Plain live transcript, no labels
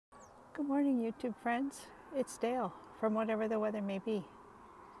Good morning, YouTube friends. It's Dale from whatever the weather may be.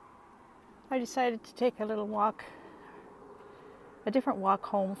 I decided to take a little walk, a different walk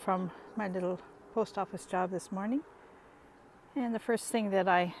home from my little post office job this morning. And the first thing that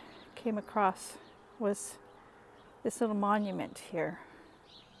I came across was this little monument here.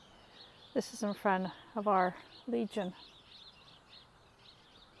 This is in front of our Legion.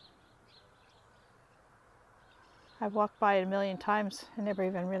 I've walked by it a million times and never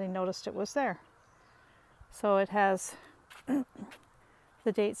even really noticed it was there. So it has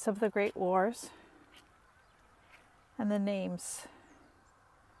the dates of the Great Wars and the names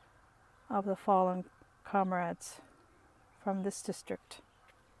of the fallen comrades from this district.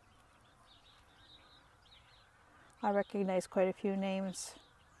 I recognize quite a few names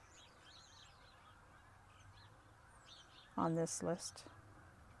on this list.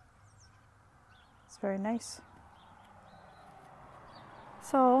 It's very nice.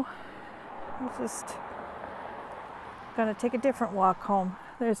 So I'm just going to take a different walk home.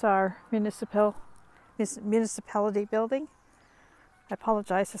 There's our municipality building. I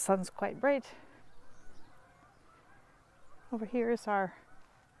apologize, the sun's quite bright. Over here is our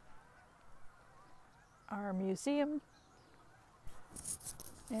museum.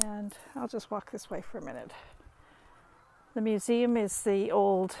 And I'll just walk this way for a minute. The museum is the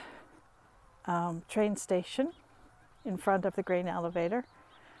old train station in front of the grain elevator,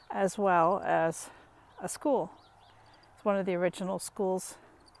 as well as a school. It's one of the original schools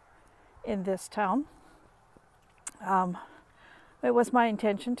in this town. It was my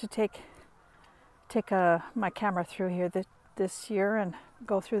intention to take my camera through here this year and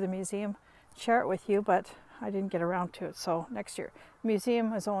go through the museum, share it with you, but I didn't get around to it, so next year. The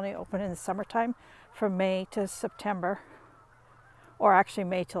museum is only open in the summertime from May to September, or actually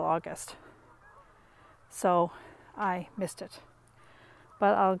May till August. So I missed it,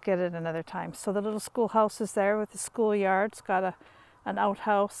 but I'll get it another time. So the little schoolhouse is there with the schoolyard. It's got an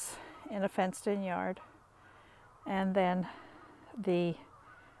outhouse and a fenced-in yard. And then the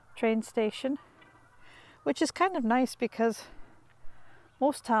train station, which is kind of nice because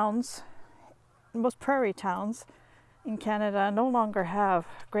most prairie towns in Canada no longer have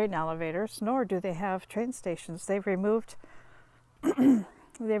grain elevators, nor do they have train stations. They've removed the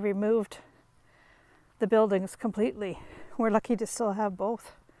buildings completely. We're lucky to still have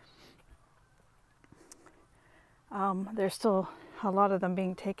both. There's still a lot of them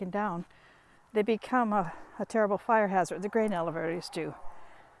being taken down. They become a terrible fire hazard. The grain elevators do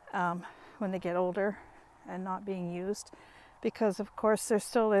when they get older and not being used, because of course there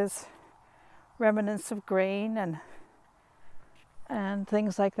still is remnants of grain and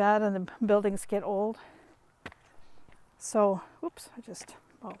things like that, and the buildings get old. So, oops, I just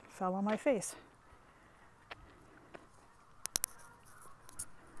fell on my face.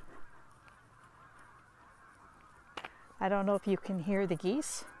 I don't know if you can hear the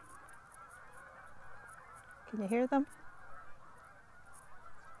geese. Can you hear them?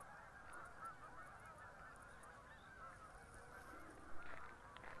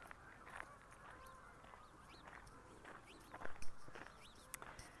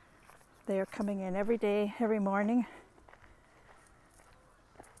 They are coming in every day, every morning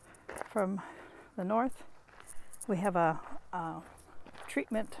from the north. We have a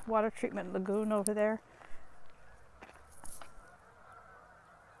water treatment lagoon over there.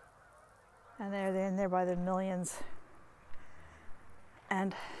 And they're in there by the millions.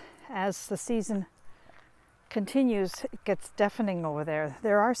 And as the season continues, it gets deafening over there.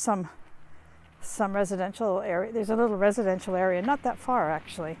 There are some residential area. There's a little residential area, not that far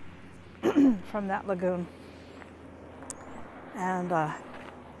actually, from that lagoon. And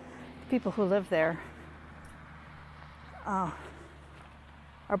people who live there are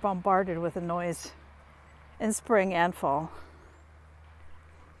bombarded with the noise in spring and fall.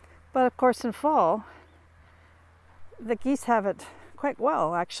 But of course in fall, the geese have it quite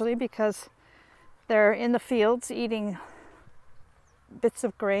well actually, because they're in the fields eating bits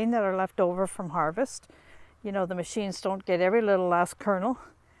of grain that are left over from harvest. You know, the machines don't get every little last kernel.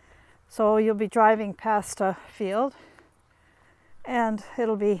 So you'll be driving past a field and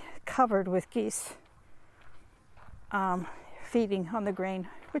it'll be covered with geese feeding on the grain,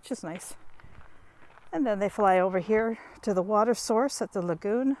 which is nice. And then they fly over here to the water source at the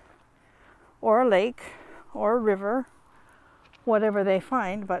lagoon, or a lake, or a river, whatever they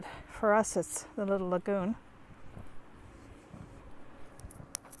find, but for us it's the little lagoon.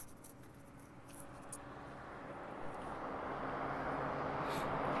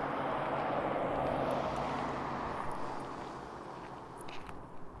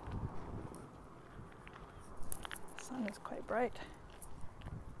 The sun is quite bright.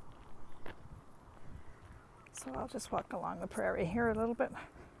 So I'll just walk along the prairie here a little bit.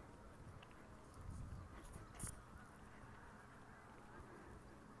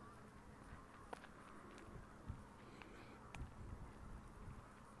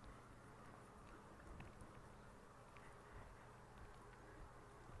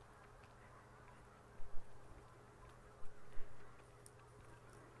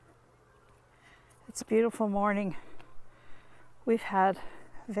 It's a beautiful morning. We've had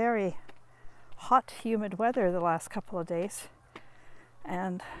very hot, humid weather the last couple of days,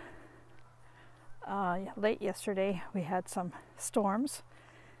 and late yesterday we had some storms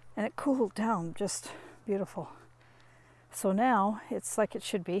and it cooled down just beautiful. So now it's like it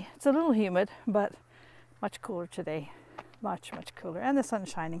should be. It's a little humid, but much cooler today. Much cooler, and the sun's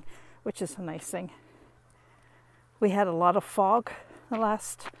shining, which is a nice thing. We had a lot of fog the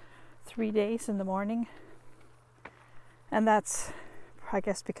last 3 days in the morning, and that's, I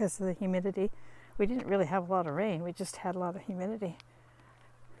guess, because of the humidity. We didn't really have a lot of rain, we just had a lot of humidity.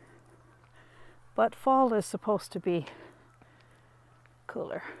 But fall is supposed to be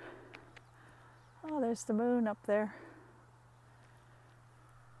cooler. Oh, there's the moon up there.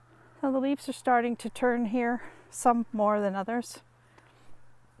 Now the leaves are starting to turn here, some more than others.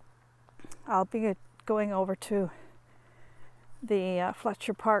 I'll be going over to the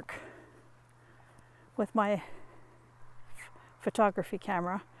Fletcher Park with my photography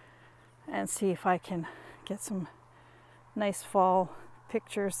camera and see if I can get some nice fall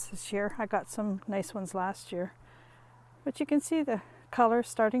pictures this year. I got some nice ones last year, but you can see the color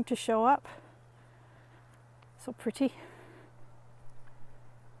starting to show up. So pretty.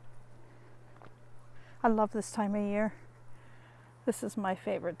 I love this time of year. This is my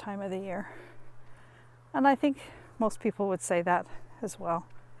favorite time of the year, and I think most people would say that as well.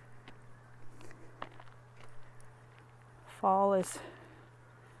 Fall is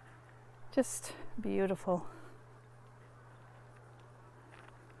just beautiful.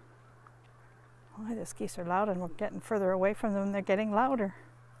 Oh, these geese are loud, and we're getting further away from them. They're getting louder.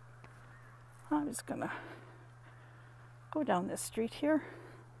 I'm just gonna go down this street here.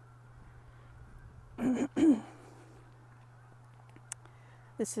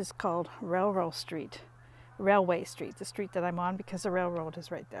 This is called Railway Street, the street that I'm on, because the railroad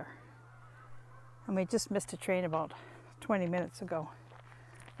is right there. And we just missed a train about 20 minutes ago.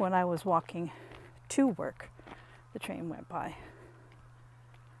 When I was walking to work, the train went by.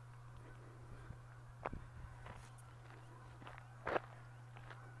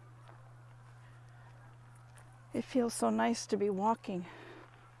 It feels so nice to be walking.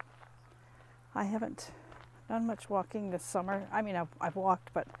 I haven't done much walking this summer. I mean, I've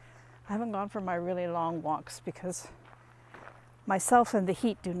walked, but I haven't gone for my really long walks because myself and the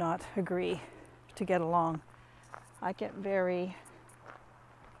heat do not agree to get along. I get very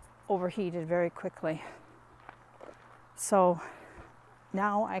overheated very quickly. So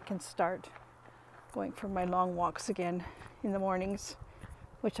now I can start going for my long walks again in the mornings,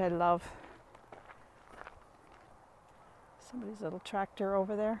 which I love. Somebody's little tractor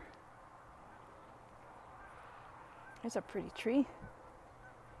over there. There's a pretty tree.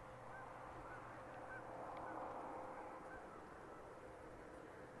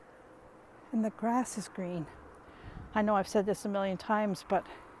 And the grass is green. I know I've said this a million times, but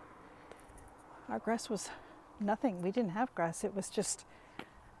our grass was nothing. We didn't have grass. It was just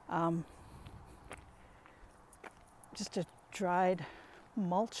a dried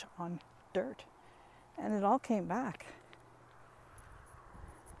mulch on dirt, and it all came back.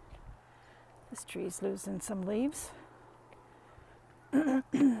 This tree's losing some leaves.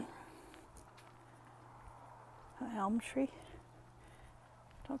 An elm tree.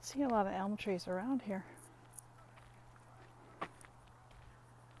 Don't see a lot of elm trees around here.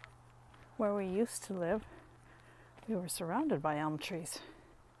 Where we used to live, we were surrounded by elm trees.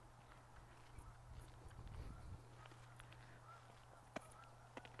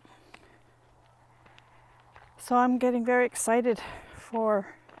 So I'm getting very excited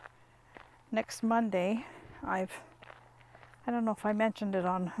for next Monday. I don't know if I mentioned it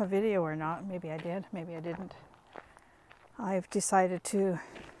on a video or not. Maybe I did, maybe I didn't. I've decided to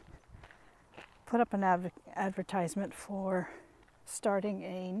put up an advertisement for starting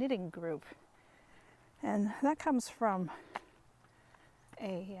a knitting group. And that comes from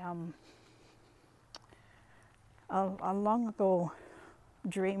a long ago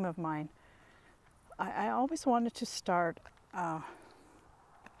dream of mine. I always wanted to start a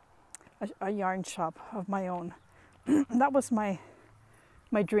yarn shop of my own. That was my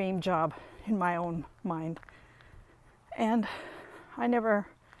dream job in my own mind. And I never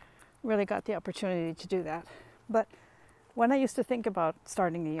really got the opportunity to do that. But when I used to think about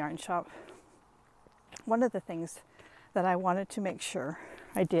starting a yarn shop, one of the things that I wanted to make sure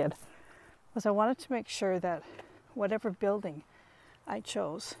I did was I wanted to make sure that whatever building I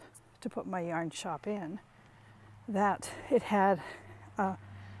chose to put my yarn shop in, that it had a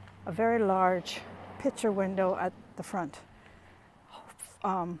very large picture window at the front,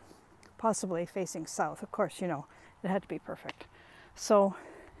 possibly facing south. Of course, you know, it had to be perfect. So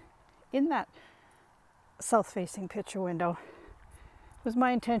in that south-facing picture window, it was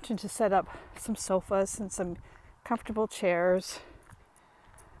my intention to set up some sofas and some comfortable chairs,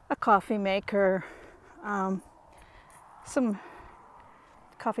 a coffee maker, some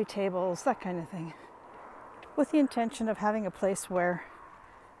coffee tables, that kind of thing, with the intention of having a place where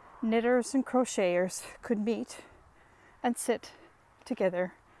knitters and crocheters could meet and sit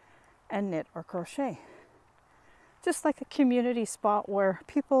together and knit or crochet. Just like a community spot where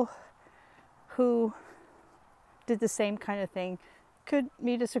people who did the same kind of thing could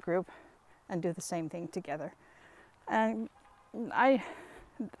meet as a group and do the same thing together. And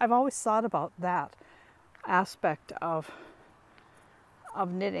I've always thought about that aspect of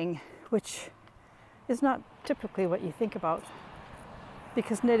knitting, which is not typically what you think about,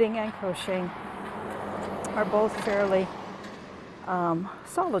 because knitting and crocheting are both fairly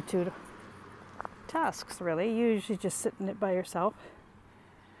solitude tasks, really. You usually just sit in it by yourself.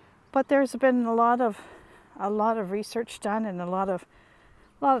 But there's been a lot of research done and a lot of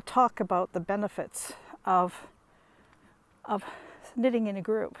talk about the benefits of knitting in a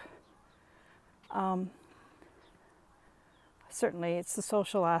group. Certainly it's the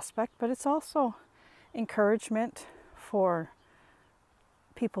social aspect, but it's also encouragement for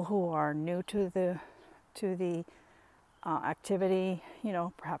people who are new to the activity, you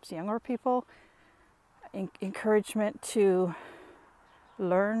know, perhaps younger people. Encouragement to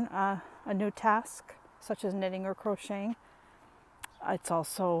learn a new task, such as knitting or crocheting. It's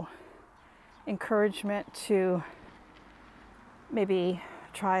also encouragement to maybe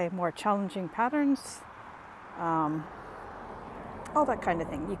try more challenging patterns, all that kind of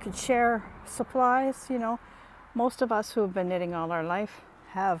thing. You could share supplies, you know. Most of us who have been knitting all our life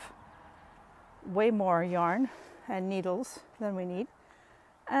have way more yarn and needles than we need.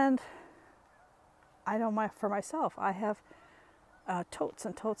 And I know for myself, I have totes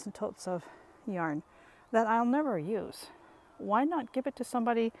and totes and totes of yarn that I'll never use. Why not give it to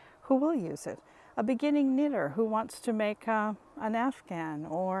somebody who will use it? A beginning knitter who wants to make an afghan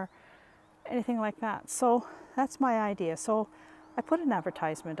or anything like that. So that's my idea. So I put an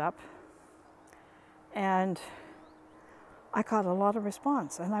advertisement up and I got a lot of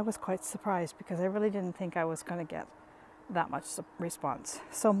response, and I was quite surprised because I really didn't think I was going to get that much response.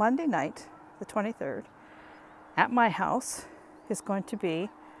 So Monday night, the 23rd, at my house is going to be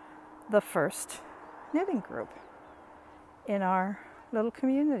the first knitting group in our little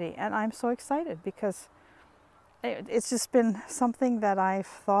community, and I'm so excited because it's just been something that I've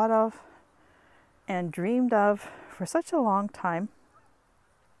thought of and dreamed of for such a long time,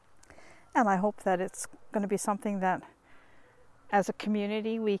 and I hope that it's going to be something that as a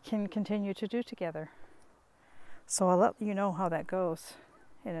community we can continue to do together. So I'll let you know how that goes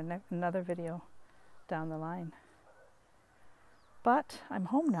in another video down the line. But I'm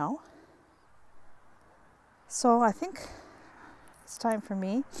home now, so I think it's time for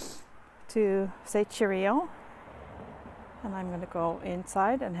me to say cheerio, and I'm going to go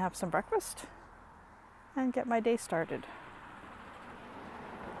inside and have some breakfast and get my day started.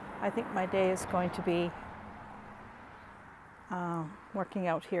 I think my day is going to be working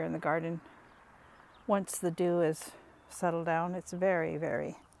out here in the garden. Once the dew is settled down, it's very,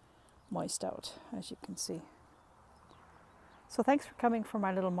 very moist out, as you can see. So thanks for coming for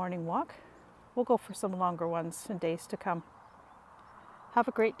my little morning walk. We'll go for some longer ones in days to come. Have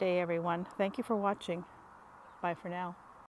a great day, everyone. Thank you for watching. Bye for now.